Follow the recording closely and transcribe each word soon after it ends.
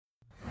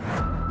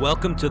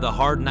Welcome to the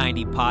Hard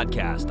 90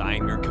 podcast. I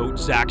am your coach,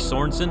 Zach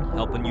Sorensen,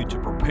 helping you to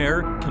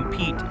prepare,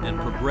 compete, and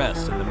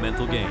progress in the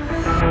mental game.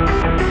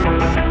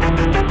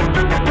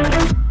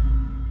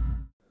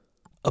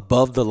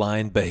 Above the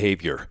line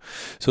behavior.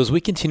 So as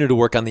we continue to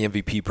work on the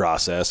MVP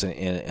process,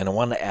 and I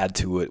want to add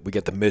to it, we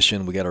got the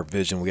mission, we got our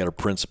vision, we got our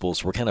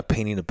principles. We're kind of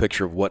painting a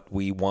picture of what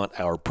we want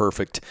our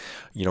perfect,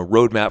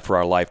 roadmap for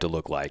our life to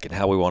look like, and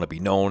how we want to be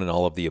known, and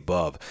all of the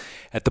above.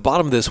 At the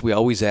bottom of this, we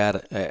always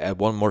add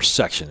one more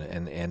section,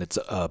 and it's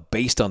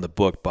based on the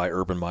book by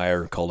Urban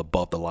Meyer called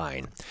Above the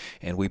Line.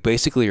 And we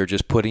basically are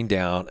just putting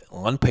down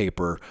on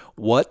paper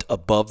what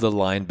above the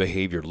line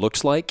behavior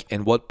looks like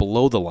and what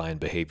below the line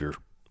behavior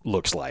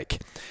looks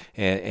like.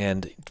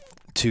 And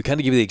to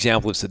kind of give you the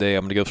example of today,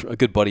 I'm going to go through a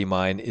good buddy of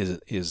mine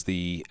is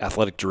the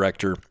athletic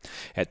director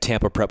at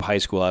Tampa Prep High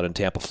School out in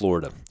Tampa,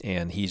 Florida.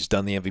 And he's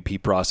done the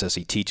MVP process.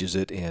 He teaches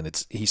it,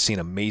 and he's seen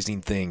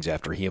amazing things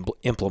after he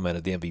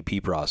implemented the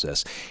MVP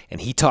process.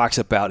 And he talks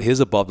about his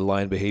above the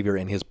line behavior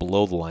and his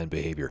below the line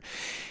behavior.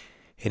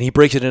 And he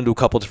breaks it into a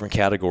couple different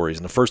categories.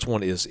 And the first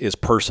one is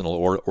personal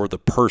or the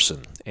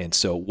person. And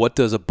so what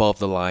does above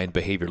the line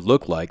behavior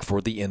look like for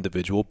the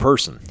individual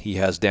person? He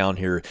has down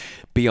here,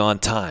 be on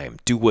time,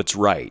 do what's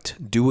right,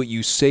 do what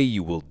you say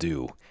you will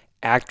do,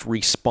 act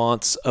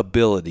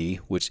responsibility,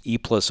 which E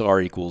plus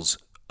R equals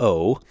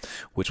O,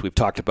 which we've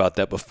talked about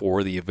that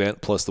before, the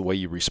event plus the way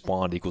you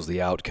respond equals the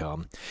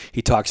outcome.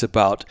 He talks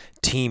about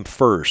team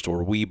first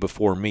or we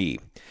before me,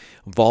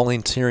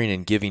 volunteering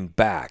and giving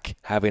back,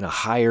 having a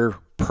higher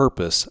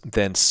purpose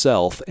than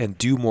self, and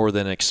do more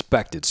than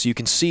expected. So you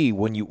can see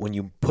when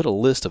you put a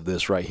list of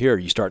this right here,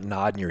 you start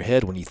nodding your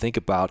head when you think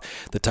about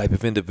the type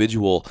of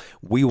individual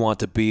we want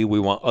to be, we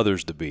want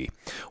others to be.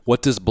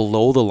 What does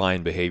below the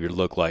line behavior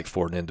look like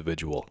for an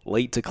individual?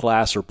 Late to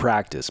class or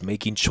practice,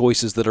 making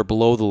choices that are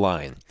below the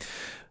line,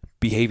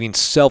 behaving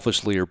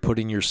selfishly or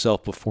putting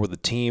yourself before the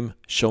team,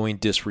 showing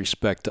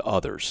disrespect to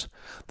others.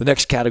 The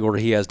next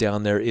category he has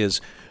down there is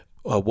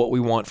what we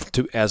want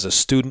to as a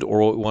student,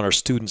 or what we want our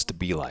students to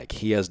be like.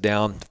 He has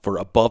down for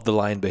above the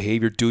line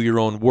behavior, do your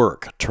own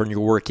work, turn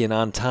your work in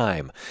on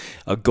time,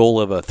 a goal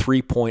of a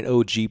 3.0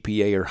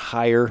 GPA or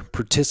higher,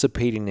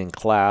 participating in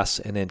class,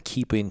 and then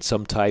keeping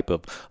some type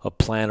of a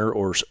planner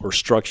or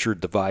structured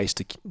device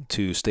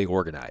to stay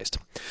organized.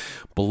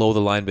 Below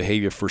the line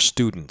behavior for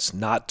students,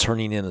 not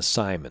turning in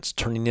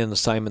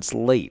assignments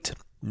late,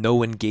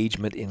 no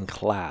engagement in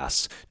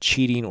class,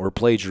 cheating or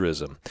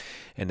plagiarism,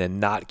 and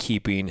then not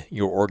keeping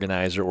your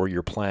organizer or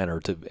your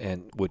planner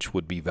which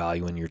would be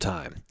valuing your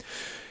time.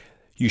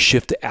 You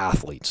shift to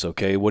athletes,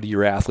 okay? What do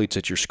your athletes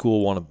at your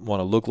school want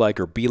to look like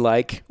or be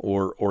like,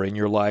 or in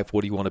your life?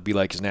 What do you want to be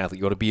like as an athlete?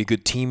 You want to be a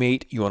good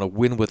teammate. You want to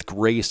win with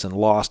grace and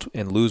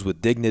lose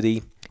with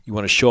dignity. You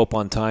want to show up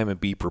on time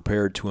and be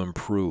prepared to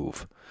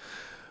improve.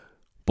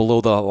 Below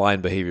the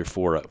line behavior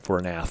for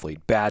an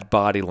athlete, bad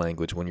body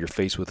language when you're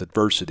faced with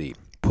adversity,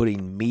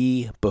 putting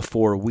me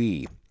before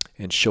we,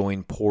 and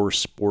showing poor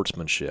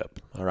sportsmanship.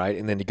 All right,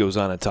 and then he goes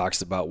on and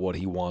talks about what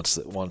he wants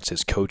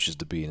his coaches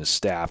to be and his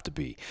staff to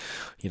be.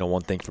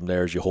 One thing from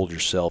there is you hold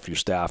yourself, your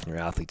staff, and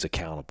your athletes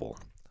accountable.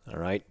 All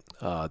right.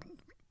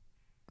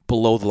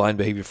 Below the line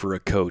behavior for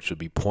a coach would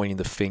be pointing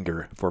the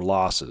finger for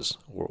losses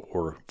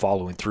or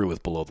following through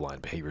with below the line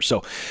behavior.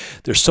 So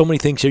there's so many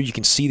things here. You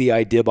can see the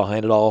idea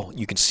behind it all.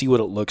 You can see what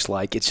it looks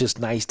like. It's just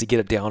nice to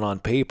get it down on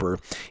paper,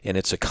 and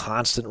it's a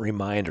constant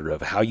reminder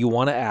of how you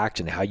want to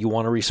act and how you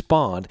want to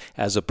respond,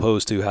 as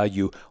opposed to how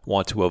you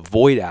want to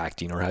avoid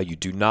acting or how you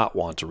do not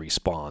want to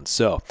respond.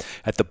 So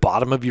at the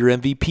bottom of your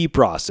MVP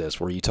process,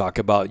 where you talk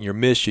about your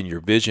mission,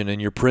 your vision,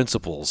 and your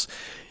principles,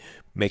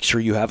 make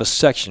sure you have a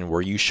section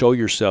where you show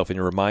yourself and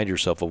you remind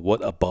yourself of what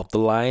above the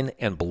line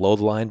and below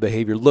the line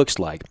behavior looks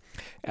like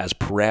as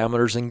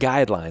parameters and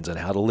guidelines on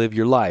how to live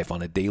your life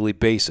on a daily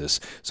basis,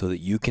 so that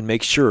you can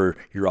make sure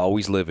you're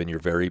always living your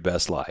very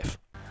best life.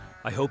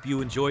 I hope you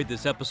enjoyed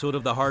this episode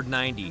of the Hard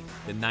 90,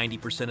 the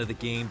 90% of the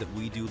game that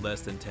we do less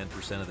than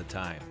 10% of the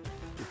time.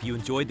 If you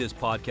enjoyed this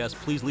podcast,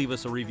 please leave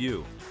us a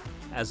review.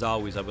 As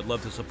always, I would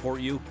love to support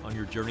you on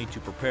your journey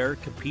to prepare,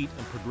 compete,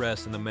 and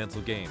progress in the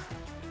mental game.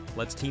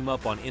 Let's team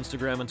up on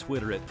Instagram and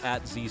Twitter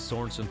at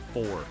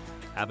ZSorensen4.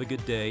 Have a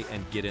good day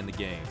and get in the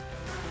game.